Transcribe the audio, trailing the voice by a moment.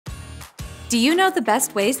Do you know the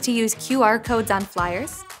best ways to use QR codes on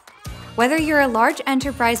flyers? Whether you're a large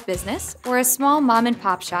enterprise business or a small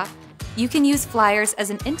mom-and-pop shop, you can use flyers as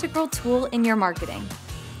an integral tool in your marketing.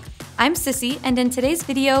 I'm Sissy, and in today's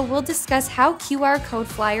video, we'll discuss how QR code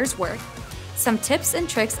flyers work, some tips and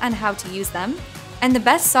tricks on how to use them, and the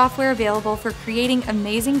best software available for creating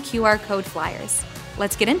amazing QR code flyers.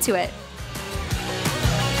 Let's get into it.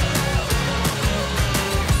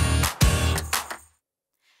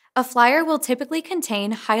 A flyer will typically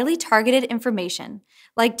contain highly targeted information,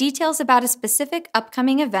 like details about a specific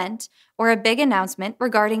upcoming event or a big announcement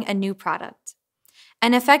regarding a new product.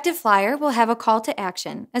 An effective flyer will have a call to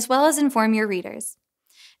action, as well as inform your readers.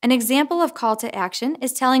 An example of call to action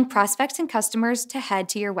is telling prospects and customers to head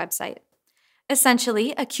to your website.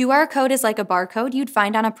 Essentially, a QR code is like a barcode you'd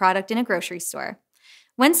find on a product in a grocery store.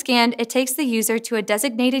 When scanned, it takes the user to a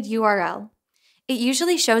designated URL. It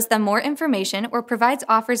usually shows them more information or provides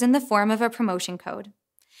offers in the form of a promotion code.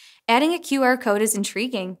 Adding a QR code is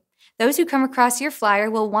intriguing. Those who come across your flyer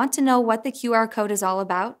will want to know what the QR code is all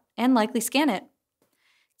about and likely scan it.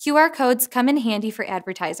 QR codes come in handy for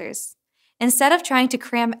advertisers. Instead of trying to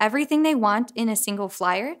cram everything they want in a single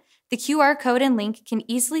flyer, the QR code and link can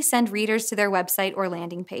easily send readers to their website or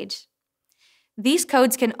landing page. These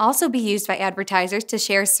codes can also be used by advertisers to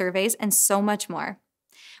share surveys and so much more.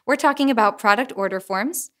 We're talking about product order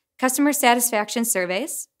forms, customer satisfaction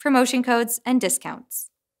surveys, promotion codes, and discounts.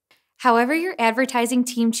 However your advertising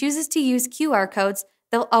team chooses to use QR codes,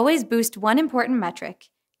 they'll always boost one important metric: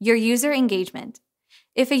 your user engagement.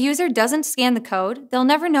 If a user doesn't scan the code, they'll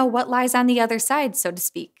never know what lies on the other side, so to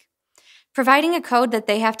speak. Providing a code that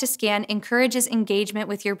they have to scan encourages engagement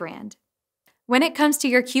with your brand. When it comes to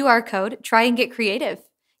your QR code, try and get creative.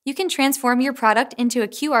 You can transform your product into a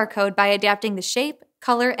QR code by adapting the shape,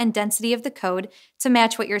 color, and density of the code to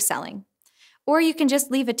match what you're selling. Or you can just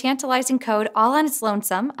leave a tantalizing code all on its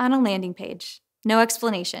lonesome on a landing page. No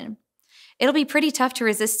explanation. It'll be pretty tough to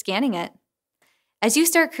resist scanning it. As you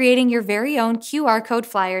start creating your very own QR code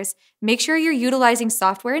flyers, make sure you're utilizing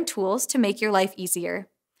software and tools to make your life easier.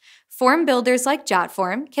 Form builders like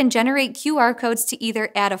Jotform can generate QR codes to either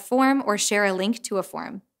add a form or share a link to a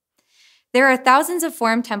form. There are thousands of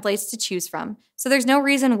form templates to choose from, so there's no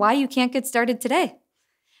reason why you can't get started today.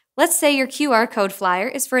 Let's say your QR code flyer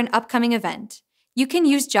is for an upcoming event. You can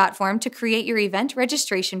use Jotform to create your event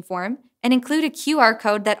registration form and include a QR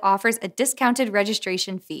code that offers a discounted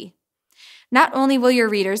registration fee. Not only will your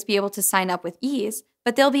readers be able to sign up with ease,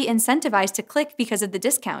 but they'll be incentivized to click because of the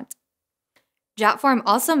discount. Jotform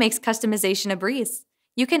also makes customization a breeze.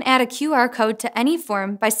 You can add a QR code to any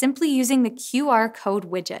form by simply using the QR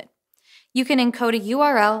code widget. You can encode a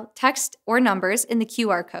URL, text, or numbers in the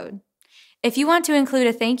QR code. If you want to include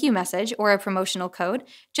a thank you message or a promotional code,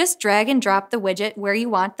 just drag and drop the widget where you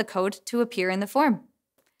want the code to appear in the form.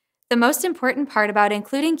 The most important part about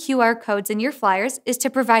including QR codes in your flyers is to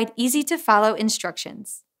provide easy-to-follow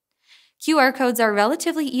instructions. QR codes are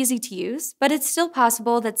relatively easy to use, but it's still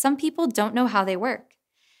possible that some people don't know how they work.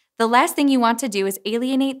 The last thing you want to do is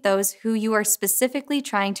alienate those who you are specifically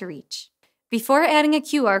trying to reach. Before adding a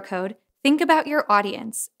QR code, think about your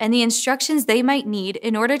audience and the instructions they might need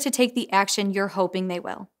in order to take the action you're hoping they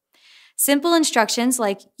will. Simple instructions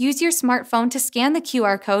like use your smartphone to scan the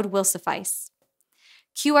QR code will suffice.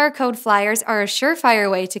 QR code flyers are a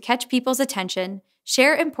surefire way to catch people's attention,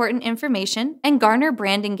 share important information, and garner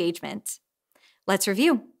brand engagement. Let's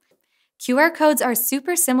review. QR codes are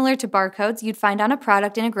super similar to barcodes you'd find on a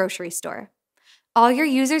product in a grocery store. All your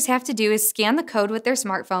users have to do is scan the code with their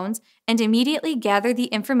smartphones and immediately gather the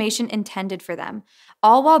information intended for them,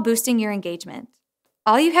 all while boosting your engagement.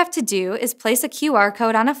 All you have to do is place a QR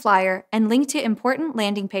code on a flyer and link to important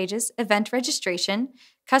landing pages, event registration,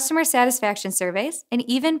 customer satisfaction surveys, and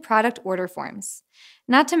even product order forms,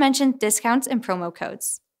 not to mention discounts and promo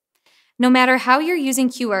codes. No matter how you're using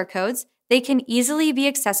QR codes, they can easily be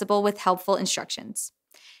accessible with helpful instructions.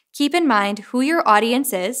 Keep in mind who your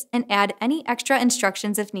audience is and add any extra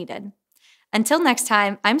instructions if needed. Until next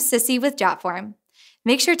time, I'm Sissy with Jotform.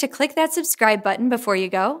 Make sure to click that subscribe button before you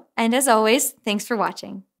go, and as always, thanks for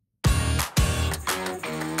watching.